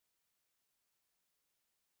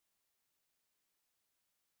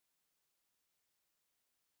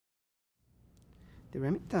The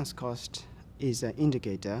remittance cost is an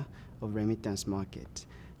indicator of remittance market.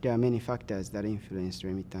 There are many factors that influence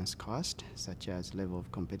remittance cost, such as level of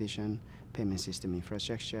competition, payment system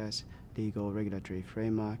infrastructures, legal regulatory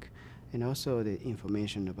framework, and also the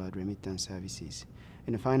information about remittance services.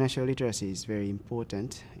 And financial literacy is very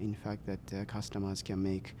important, in fact, that customers can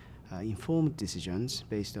make informed decisions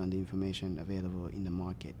based on the information available in the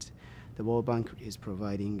market. The World Bank is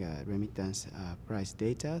providing remittance price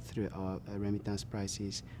data through our remittance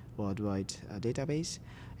prices worldwide database,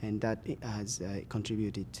 and that has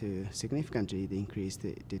contributed to significantly increase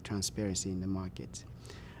the transparency in the market.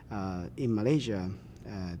 In Malaysia,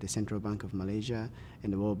 the Central Bank of Malaysia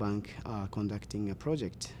and the World Bank are conducting a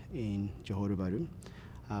project in Johor Bahru,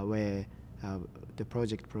 where the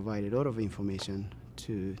project provided a lot of information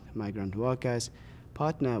to migrant workers,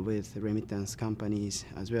 partner with remittance companies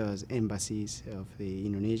as well as embassies of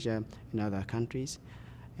Indonesia and other countries.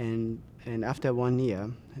 And after 1 year,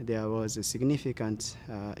 there was a significant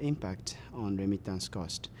impact on remittance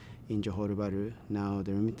cost. In Johor Bahru, now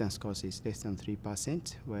the remittance cost is less than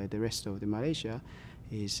 3%, where the rest of the Malaysia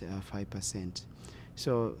is 5%.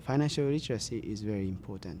 So financial literacy is very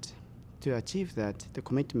important. To achieve that, the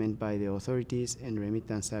commitment by the authorities and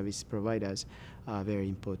remittance service providers are very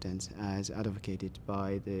important, as advocated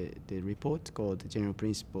by the report called General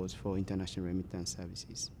Principles for International Remittance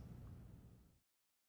Services.